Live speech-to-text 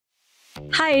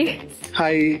Hi,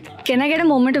 Hi. can I get a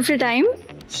moment of your time?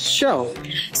 Sure.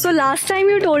 So, last time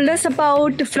you told us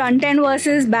about front end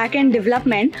versus back end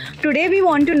development. Today, we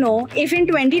want to know if in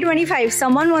 2025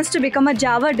 someone wants to become a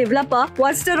Java developer,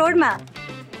 what's the roadmap?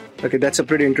 Okay, that's a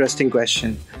pretty interesting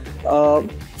question.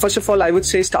 First of all, I would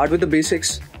say start with the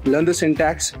basics, learn the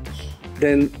syntax,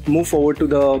 then move forward to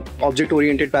the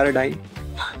object-oriented paradigm,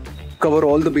 cover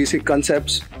all the basic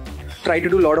concepts, try to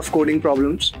do a lot of coding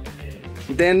problems,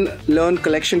 then learn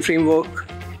collection framework,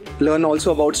 learn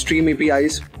also about stream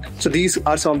APIs. So these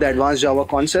are some of the advanced Java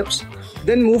concepts.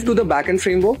 Then move to the backend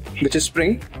framework, which is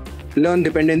Spring, learn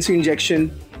dependency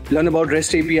injection, learn about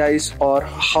REST APIs or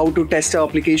how to test an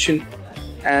application.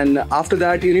 And after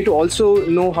that, you need to also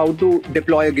know how to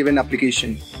deploy a given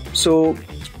application. So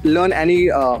learn any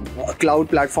cloud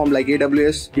platform like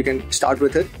AWS, you can start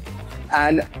with it.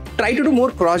 And try to do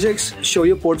more projects, show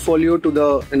your portfolio to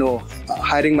the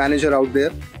hiring manager out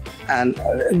there. And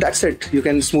that's it. You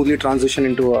can smoothly transition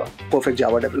into a perfect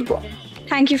Java developer.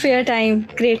 Thank you for your time.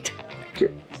 Great. Okay.